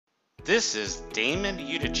This is Damon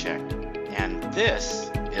Udacek, and this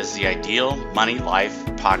is the Ideal Money Life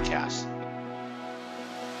podcast.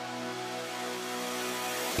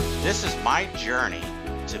 This is my journey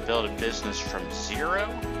to build a business from zero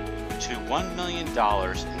to $1 million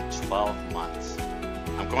in 12 months.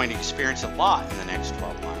 I'm going to experience a lot in the next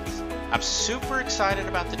 12 months. I'm super excited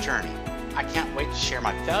about the journey. I can't wait to share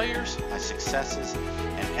my failures, my successes,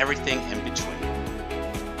 and everything in between.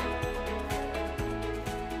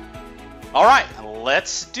 All right,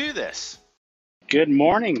 let's do this. Good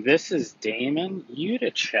morning. This is Damon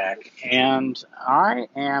Udacek, and I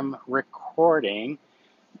am recording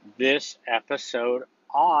this episode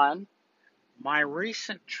on my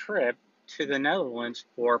recent trip to the Netherlands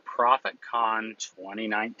for ProfitCon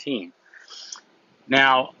 2019.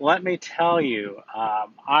 Now, let me tell you,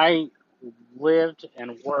 I lived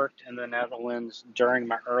and worked in the Netherlands during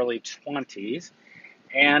my early 20s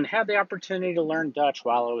and had the opportunity to learn Dutch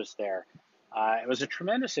while I was there. It was a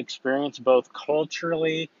tremendous experience, both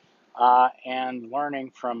culturally and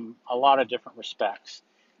learning from a lot of different respects.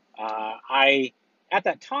 I, at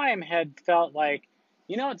that time, had felt like,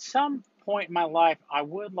 at some point in my life, I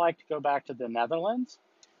would like to go back to the Netherlands.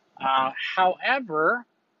 However,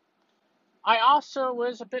 I also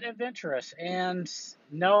was a bit adventurous, and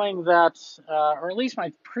knowing that, or at least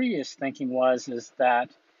my previous thinking is that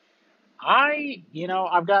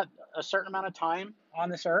I've got a certain amount of time on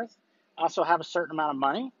this earth. I also have a certain amount of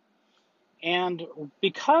money. And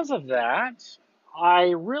because of that, I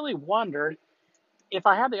really wondered if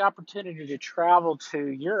I had the opportunity to travel to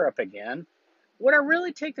Europe again, would I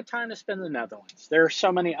really take the time to spend in the Netherlands? There are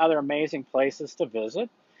so many other amazing places to visit.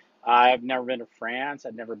 I've never been to France.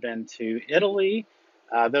 I've never been to Italy.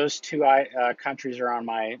 Those two countries are on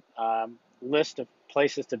my list of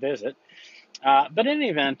places to visit. But in any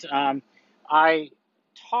event, I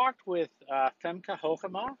talked with Femke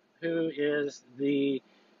Hogema, who is the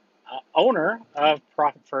owner of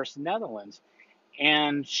Profit First Netherlands,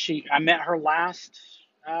 and I met her last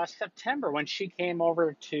September when she came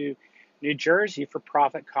over to New Jersey for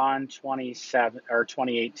ProfitCon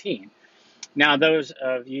 2018. Now, those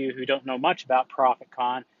of you who don't know much about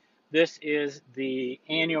ProfitCon, this is the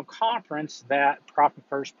annual conference that Profit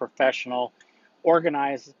First Professional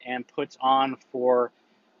organizes and puts on for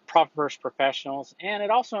Profit First professionals, and it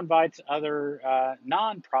also invites other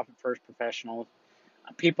non-Profit First professionals,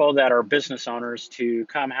 people that are business owners, to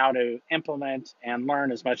come how to implement and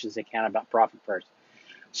learn as much as they can about Profit First.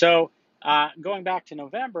 So going back to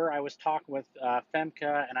November, I was talking with Femke,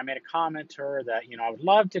 and I made a comment to her that, I would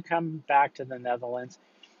love to come back to the Netherlands.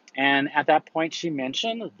 And at that point, she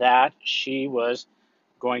mentioned that she was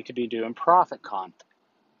going to be doing ProfitCon.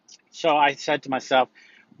 So I said to myself,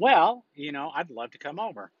 well, I'd love to come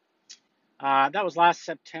over. That was last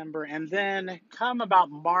September, and then come about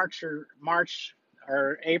March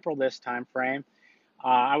or April this time frame,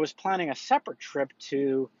 I was planning a separate trip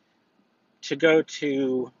to go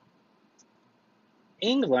to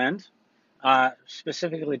England,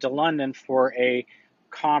 specifically to London, for a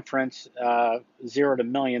conference, Zero to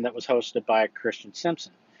Million, that was hosted by Christian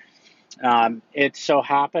Simpson. It so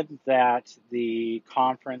happened that the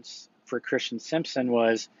conference for Christian Simpson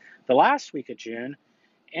was the last week of June.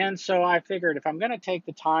 And so I figured if I'm going to take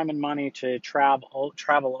the time and money to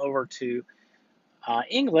travel over to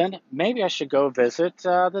England, maybe I should go visit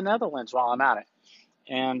the Netherlands while I'm at it.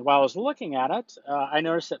 And while I was looking at it, I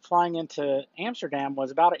noticed that flying into Amsterdam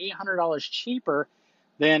was about $800 cheaper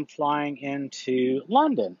than flying into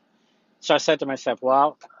London. So I said to myself,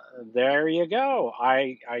 well, there you go.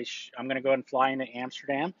 I'm going to go ahead and fly into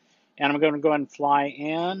Amsterdam, and I'm going to go ahead and fly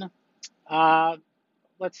in.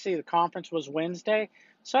 Let's see, the conference was Wednesday.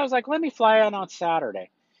 So I was like, let me fly in on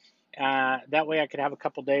Saturday. That way I could have a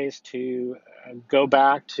couple days to go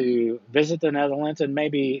back to visit the Netherlands and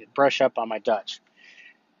maybe brush up on my Dutch.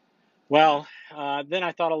 Well, then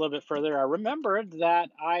I thought a little bit further. I remembered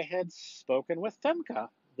that I had spoken with Femke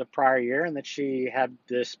the prior year and that she had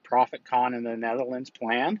this ProfitCon in the Netherlands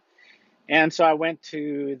planned. And so I went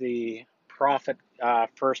to the Profit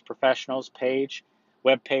First Professionals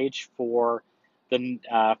web page for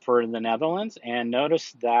the Netherlands, and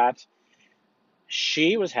noticed that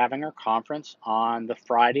she was having her conference on the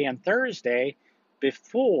Friday and Thursday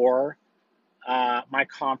before my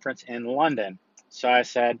conference in London. So I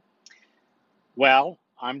said, well,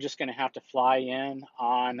 I'm just going to have to fly in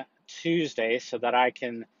on Tuesday so that I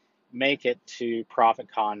can make it to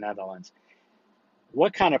ProfitCon Netherlands.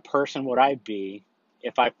 What kind of person would I be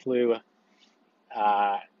if I flew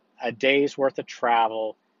a day's worth of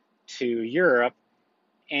travel to Europe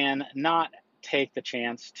and not take the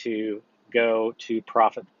chance to go to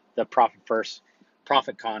the Profit First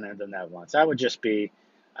ProfitCon in the Netherlands. That would just be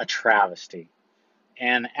a travesty.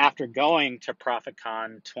 And after going to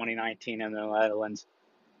ProfitCon 2019 in the Netherlands,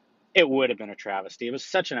 it would have been a travesty. It was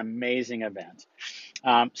such an amazing event.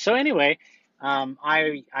 So anyway,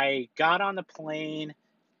 I got on the plane.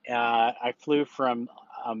 I flew from,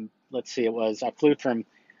 I flew from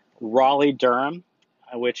Raleigh, Durham,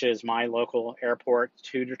 which is my local airport,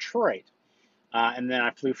 to Detroit. And then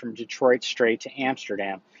I flew from Detroit straight to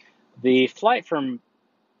Amsterdam. The flight from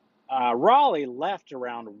Raleigh left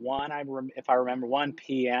around 1, if I remember, 1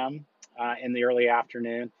 p.m. In the early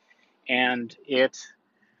afternoon, and it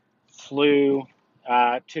flew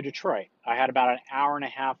to Detroit. I had about an hour and a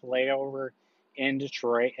half layover in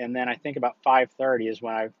Detroit, and then I think about 5:30 is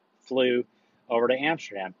when I flew over to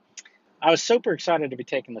Amsterdam. I was super excited to be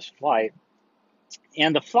taking this flight,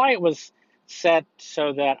 and the flight was set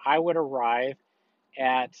so that I would arrive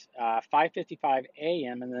at 5:55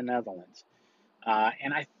 a.m. in the Netherlands.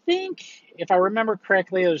 And I think, if I remember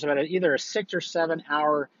correctly, there's about either a 6 or 7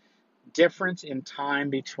 hour difference in time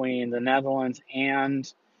between the Netherlands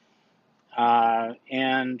and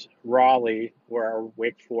Raleigh, where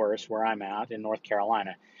Wake Forest, where I'm at in North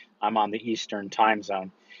Carolina. I'm on the Eastern time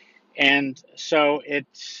zone, and so I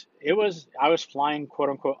was flying, quote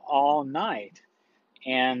unquote, all night,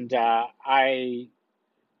 and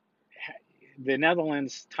the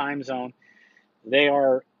Netherlands time zone, they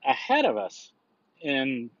are ahead of us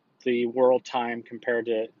in the world time compared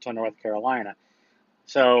to North Carolina.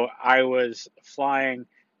 So I was flying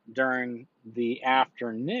during the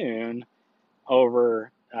afternoon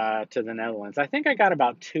over to the Netherlands. I think I got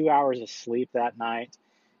about 2 hours of sleep that night,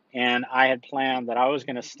 and I had planned that I was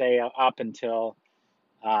going to stay up until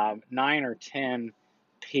 9 or 10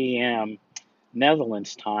 p.m.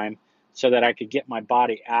 Netherlands time so that I could get my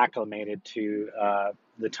body acclimated to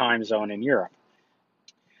the time zone in Europe.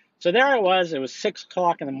 So there I was. It was 6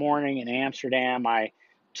 o'clock in the morning in Amsterdam. I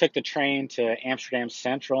took the train to Amsterdam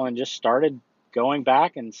Central and just started going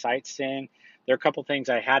back and sightseeing. There are a couple things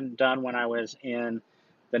I hadn't done when I was in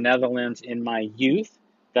the Netherlands in my youth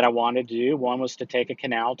that I wanted to do. One was to take a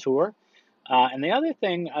canal tour, and the other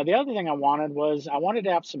thing I wanted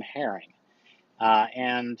to have some herring.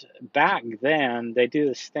 And back then, they do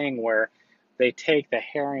this thing where they take the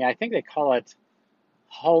herring. I think they call it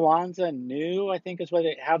Hollandia Nu, I think is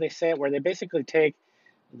how they say it, where they basically take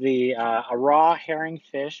a raw herring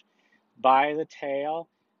fish by the tail.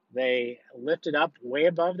 They lift it up way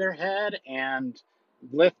above their head and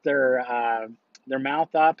lift their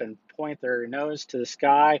mouth up and point their nose to the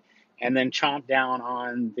sky, and then chomp down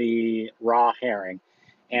on the raw herring.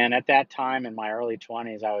 And at that time, in my early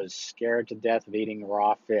 20s, I was scared to death of eating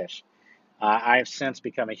raw fish. I have since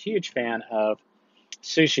become a huge fan of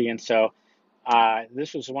sushi, and so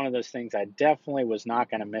this was one of those things I definitely was not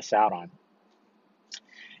going to miss out on.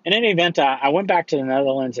 In any event, I went back to the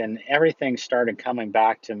Netherlands, and everything started coming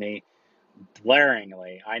back to me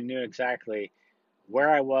blaringly. I knew exactly where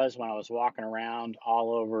I was when I was walking around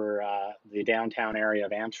all over the downtown area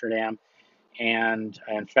of Amsterdam. And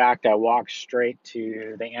in fact, I walked straight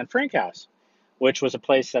to the Anne Frank House, which was a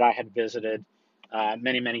place that I had visited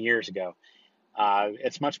many, many years ago.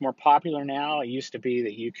 It's much more popular now. It used to be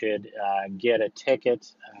that you could get a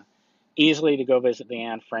ticket easily to go visit the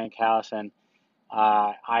Anne Frank House, and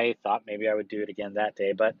I thought maybe I would do it again that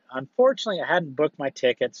day. But unfortunately, I hadn't booked my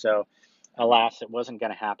ticket, so alas, it wasn't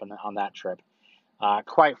going to happen on that trip.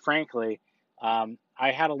 Quite frankly,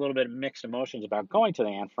 I had a little bit of mixed emotions about going to the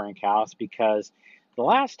Anne Frank House because the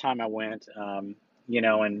last time I went, and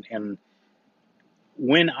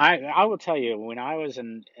when I will tell you, when I was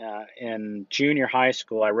in junior high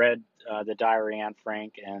school, I read the Diary of Anne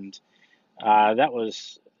Frank, and that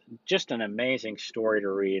was just an amazing story to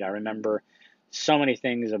read. I remember so many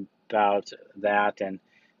things about that, and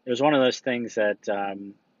it was one of those things that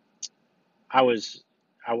when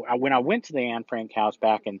I went to the Anne Frank House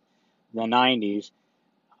back in the 90s,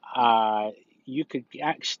 you could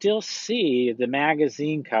still see the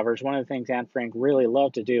magazine covers. One of the things Anne Frank really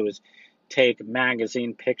loved to do was take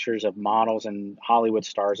magazine pictures of models and Hollywood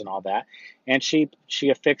stars and all that, and she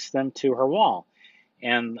affixed them to her wall.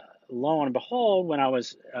 And lo and behold, when I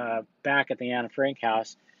was back at the Anne Frank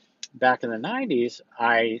House back in the 90s,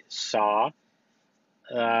 I saw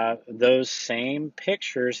those same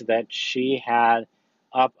pictures that she had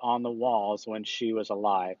up on the walls when she was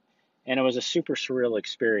alive. And it was a super surreal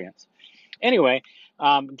experience. Anyway,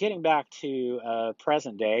 getting back to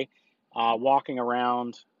present day, walking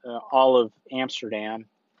around all of Amsterdam,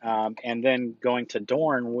 and then going to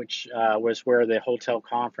Doorn, which was where the hotel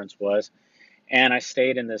conference was. And I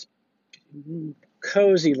stayed in this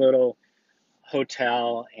cozy little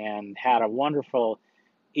hotel and had a wonderful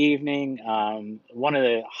evening. One of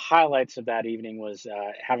the highlights of that evening was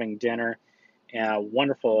having dinner and a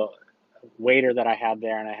wonderful waiter that I had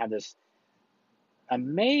there, and I had this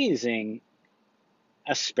amazing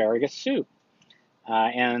asparagus soup.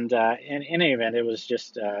 And in any event, it was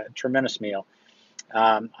just a tremendous meal.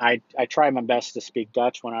 I tried my best to speak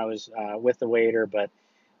Dutch when I was with the waiter, but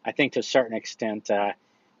I think to a certain extent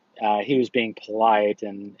he was being polite,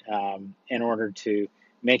 and in order to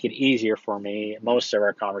make it easier for me, most of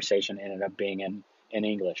our conversation ended up being in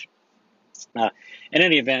English. Uh, in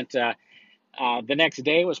any event, the next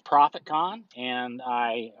day was ProfitCon, and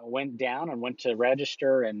I went down and went to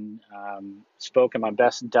register and spoke in my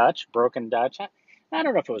best Dutch, broken Dutch. I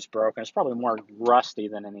don't know if it was broken. It's probably more rusty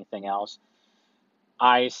than anything else.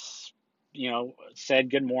 I, said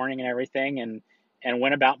good morning and everything, and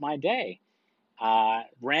went about my day.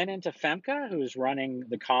 Ran into Femke, who was running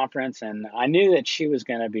the conference, and I knew that she was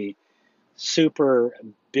going to be super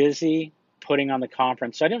busy putting on the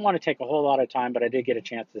conference. So I didn't want to take a whole lot of time, but I did get a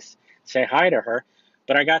chance to say hi to her.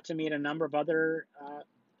 But I got to meet a number of other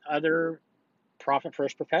Profit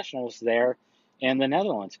First professionals there in the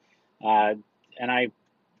Netherlands, and I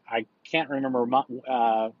can't remember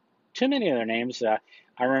too many of their names.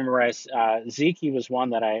 I remember Zeke was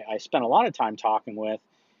one that I spent a lot of time talking with,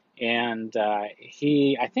 and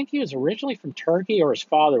I think he was originally from Turkey, or his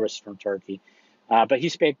father was from Turkey, but he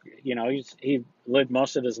spoke, he lived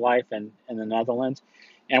most of his life in the Netherlands,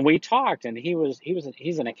 and we talked, and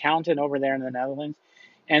he's an accountant over there in the Netherlands,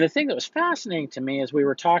 and the thing that was fascinating to me is we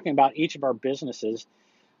were talking about each of our businesses,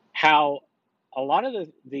 how a lot of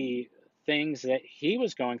the things that he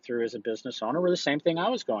was going through as a business owner were the same thing I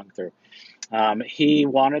was going through. He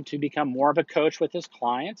wanted to become more of a coach with his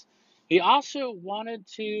clients. He also wanted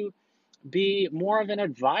to be more of an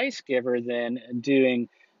advice giver than doing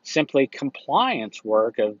simply compliance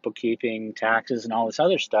work of bookkeeping, taxes, and all this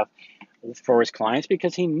other stuff for his clients,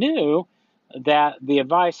 because he knew that the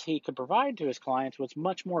advice he could provide to his clients was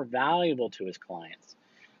much more valuable to his clients.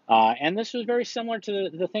 And this was very similar to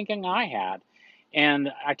the thinking I had.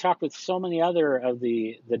 And I talked with so many other of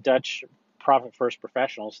the Dutch Profit First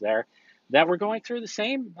professionals there that were going through the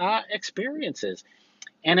same experiences.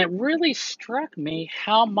 And it really struck me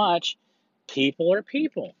how much people are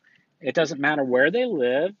people. It doesn't matter where they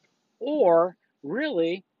live or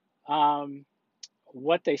really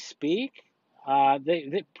what they speak.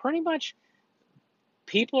 They pretty much,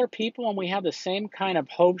 people are people, and we have the same kind of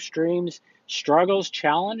hopes, dreams, struggles,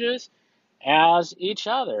 challenges as each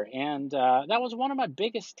other. And that was one of my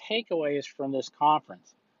biggest takeaways from this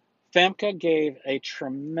conference. Femke gave a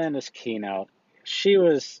tremendous keynote. She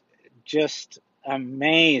was just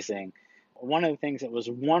amazing. One of the things that was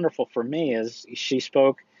wonderful for me is she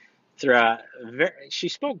spoke through she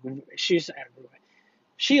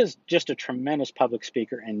is just a tremendous public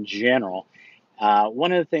speaker in general.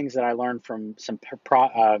 One of the things that I learned from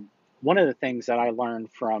one of the things that I learned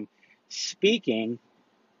from speaking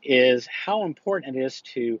is how important it is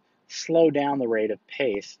to slow down the rate of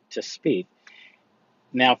pace to speak.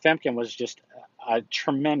 Now, Femke was just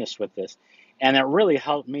tremendous with this, and it really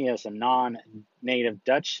helped me as a non-native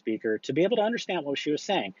Dutch speaker to be able to understand what she was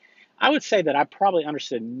saying. I would say that I probably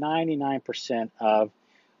understood 99% of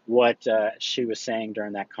what she was saying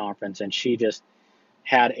during that conference, and she just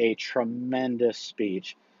had a tremendous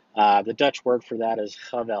speech. The Dutch word for that is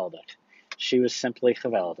geweldig. She was simply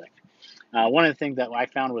geweldig. One of the things that I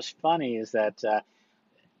found was funny is that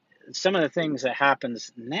some of the things that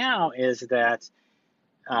happens now is that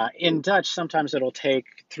in Dutch, sometimes it'll take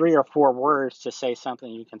 3 or 4 words to say something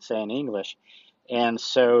you can say in English. And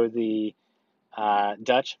so the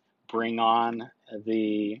Dutch bring on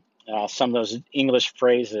some of those English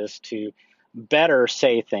phrases to better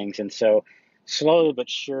say things. And so slowly but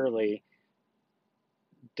surely,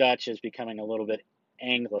 Dutch is becoming a little bit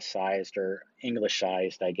anglicized, or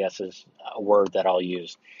Englishized, I guess is a word that I'll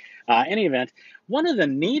use. Any event, one of the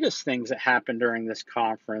neatest things that happened during this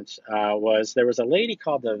conference was there was a lady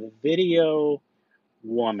called the Video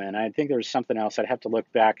Woman. I think there was something else. I'd have to look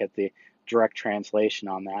back at the direct translation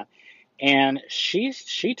on that. And she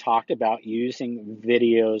talked about using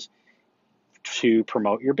videos to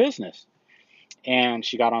promote your business. And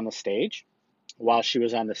she got on the stage. While she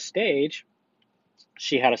was on the stage,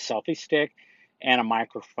 she had a selfie stick and a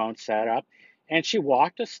microphone set up, and she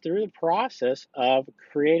walked us through the process of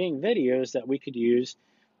creating videos that we could use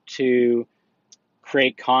to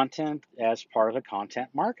create content as part of a content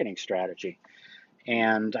marketing strategy.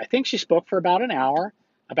 And I think she spoke for about an hour.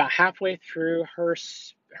 About halfway through her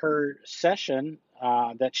session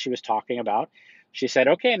that she was talking about, she said,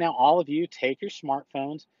 "Okay, now all of you take your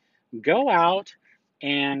smartphones, go out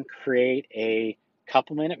and create a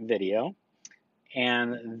couple-minute video,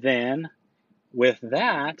 and then with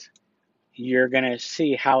that, you're going to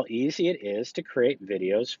see how easy it is to create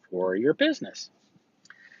videos for your business.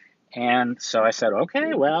 And so I said,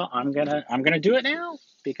 okay, well, I'm gonna do it now,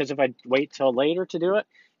 because if I wait till later to do it,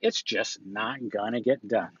 it's just not gonna get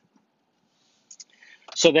done.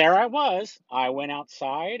 So there I was. I went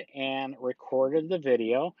outside and recorded the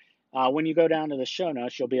video. When you go down to the show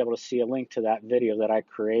notes, you'll be able to see a link to that video that I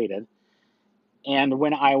created. And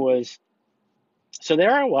so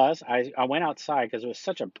there I was. I went outside because it was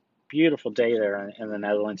such a beautiful day there in the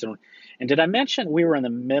Netherlands. And did I mention we were in the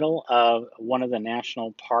middle of one of the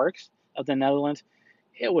national parks of the Netherlands?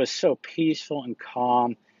 It was so peaceful and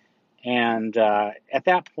calm. And at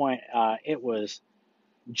that point, it was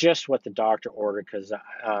just what the doctor ordered, because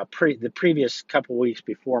the previous couple weeks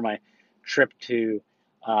before my trip to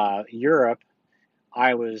Europe,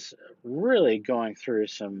 I was really going through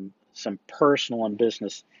some personal and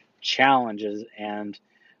business challenges and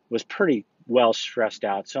was pretty well stressed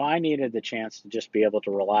out. So I needed the chance to just be able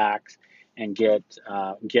to relax and get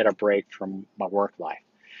a break from my work life.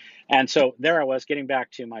 And so there I was, getting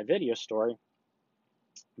back to my video story.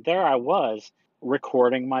 There I was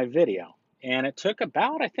recording my video, and it took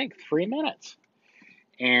about, I think, 3 minutes.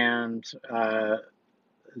 And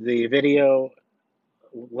the video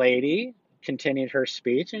lady continued her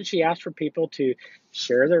speech, and she asked for people to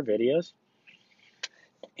share their videos.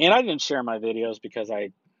 And I didn't share my videos because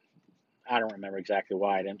I don't remember exactly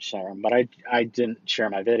why I didn't share them, but I didn't share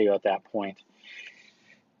my video at that point.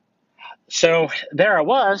 So there I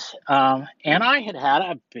was, and I had had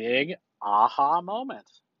a big aha moment.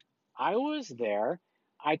 I was there.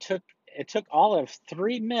 It took all of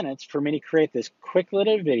 3 minutes for me to create this quick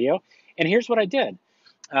little video. And here's what I did.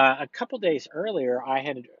 A couple days earlier, I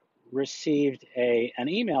had received an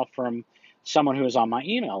email from someone who was on my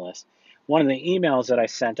email list. One of the emails that I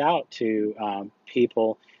sent out to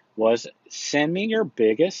people was, send me your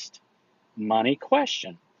biggest money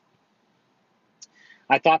question.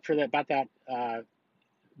 I thought about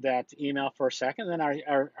that email for a second, then I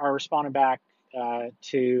responded back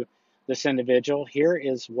to this individual.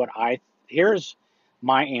 Here's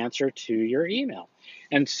my answer to your email.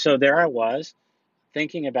 And so there I was,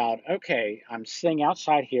 thinking about, okay, I'm sitting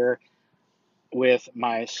outside here with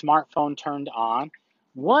my smartphone turned on.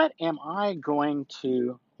 What is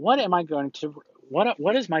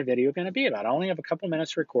my video going to be about? I only have a couple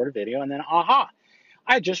minutes to record a video, and then aha,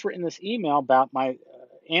 I had just written this email about my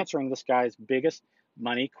answering this guy's biggest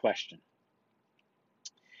money question.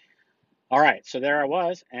 All right, so there I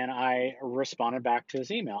was, and I responded back to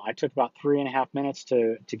his email. I took about 3.5 minutes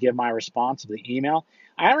to give my response of the email.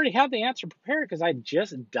 I already had the answer prepared because I'd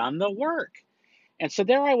just done the work. And so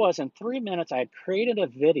there I was, in 3 minutes, I had created a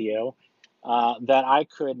video that I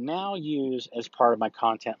could now use as part of my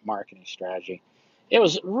content marketing strategy. It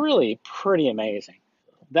was really pretty amazing.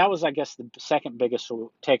 That was, I guess, the second biggest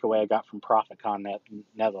takeaway I got from ProfitCon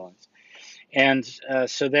Netherlands. And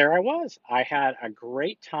so there I was. I had a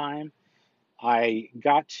great time. I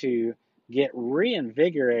got to get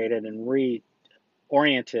reinvigorated and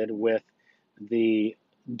reoriented with the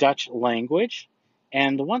Dutch language.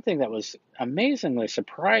 And the one thing that was amazingly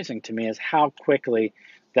surprising to me is how quickly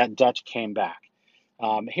that Dutch came back.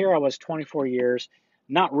 Here I was, 24 years,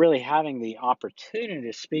 not really having the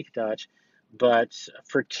opportunity to speak Dutch, but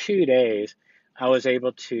for 2 days, I was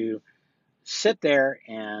able to sit there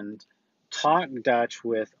and talk Dutch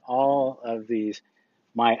with all of these,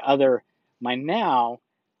 my now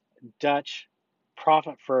Dutch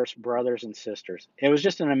Profit First brothers and sisters. It was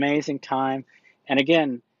just an amazing time. And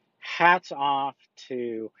again, hats off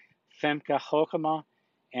to Femke Hokema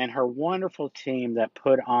and her wonderful team that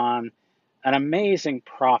put on an amazing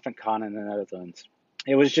ProfitCon in the Netherlands.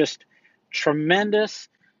 It was just tremendous.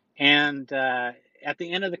 And at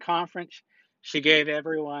the end of the conference, she gave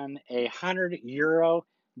everyone a €100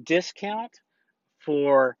 discount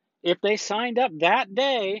for if they signed up that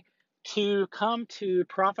day to come to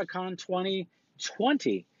ProfitCon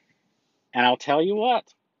 2020. And I'll tell you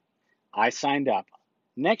what, I signed up.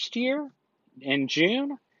 Next year, in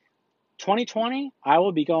June 2020, I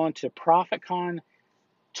will be going to ProfitCon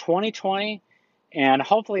 2020. And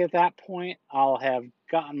hopefully at that point, I'll have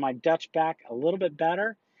gotten my Dutch back a little bit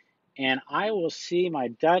better. And I will see my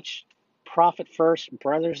Dutch Profit First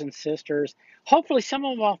brothers and sisters. Hopefully some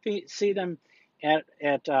of them I'll see them at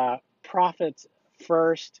Profit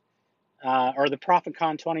First or the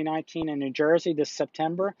ProfitCon 2019 in New Jersey this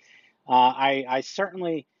September. I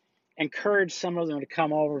certainly encourage some of them to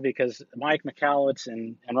come over, because Mike McAllitz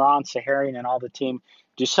and Ron Saharian and all the team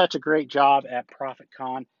do such a great job at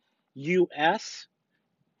ProfitCon. US.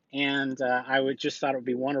 And I would just thought it would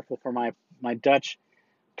be wonderful for my Dutch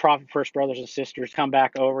Profit First brothers and sisters to come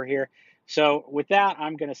back over here. So with that,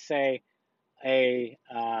 I'm going to say a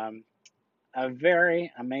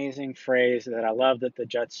very amazing phrase that I love that the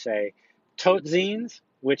Dutch say, tot ziens,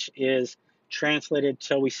 which is translated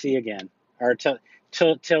till we see again, or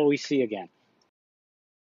till we see again.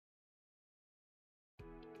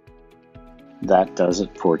 That does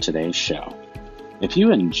it for today's show. If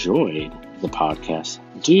you enjoyed the podcast,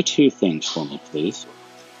 do two things for me, please.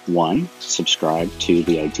 One, subscribe to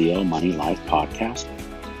the Ideal Money Life podcast.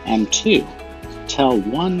 And two, tell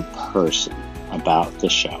one person about the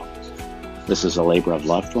show. This is a labor of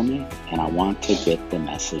love for me, and I want to get the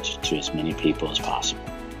message to as many people as possible.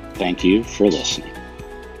 Thank you for listening.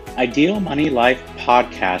 Ideal Money Life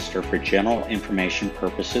podcasts are for general information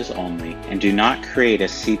purposes only and do not create a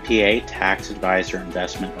CPA, tax advisor,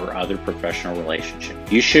 investment, or other professional relationship.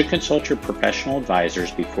 You should consult your professional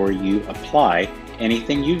advisors before you apply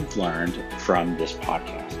anything you've learned from this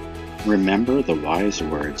podcast. Remember the wise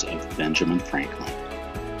words of Benjamin Franklin.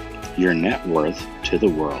 Your net worth to the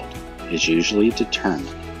world is usually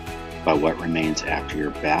determined by what remains after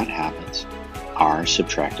your bad habits are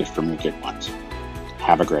subtracted from your good ones.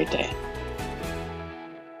 Have a great day.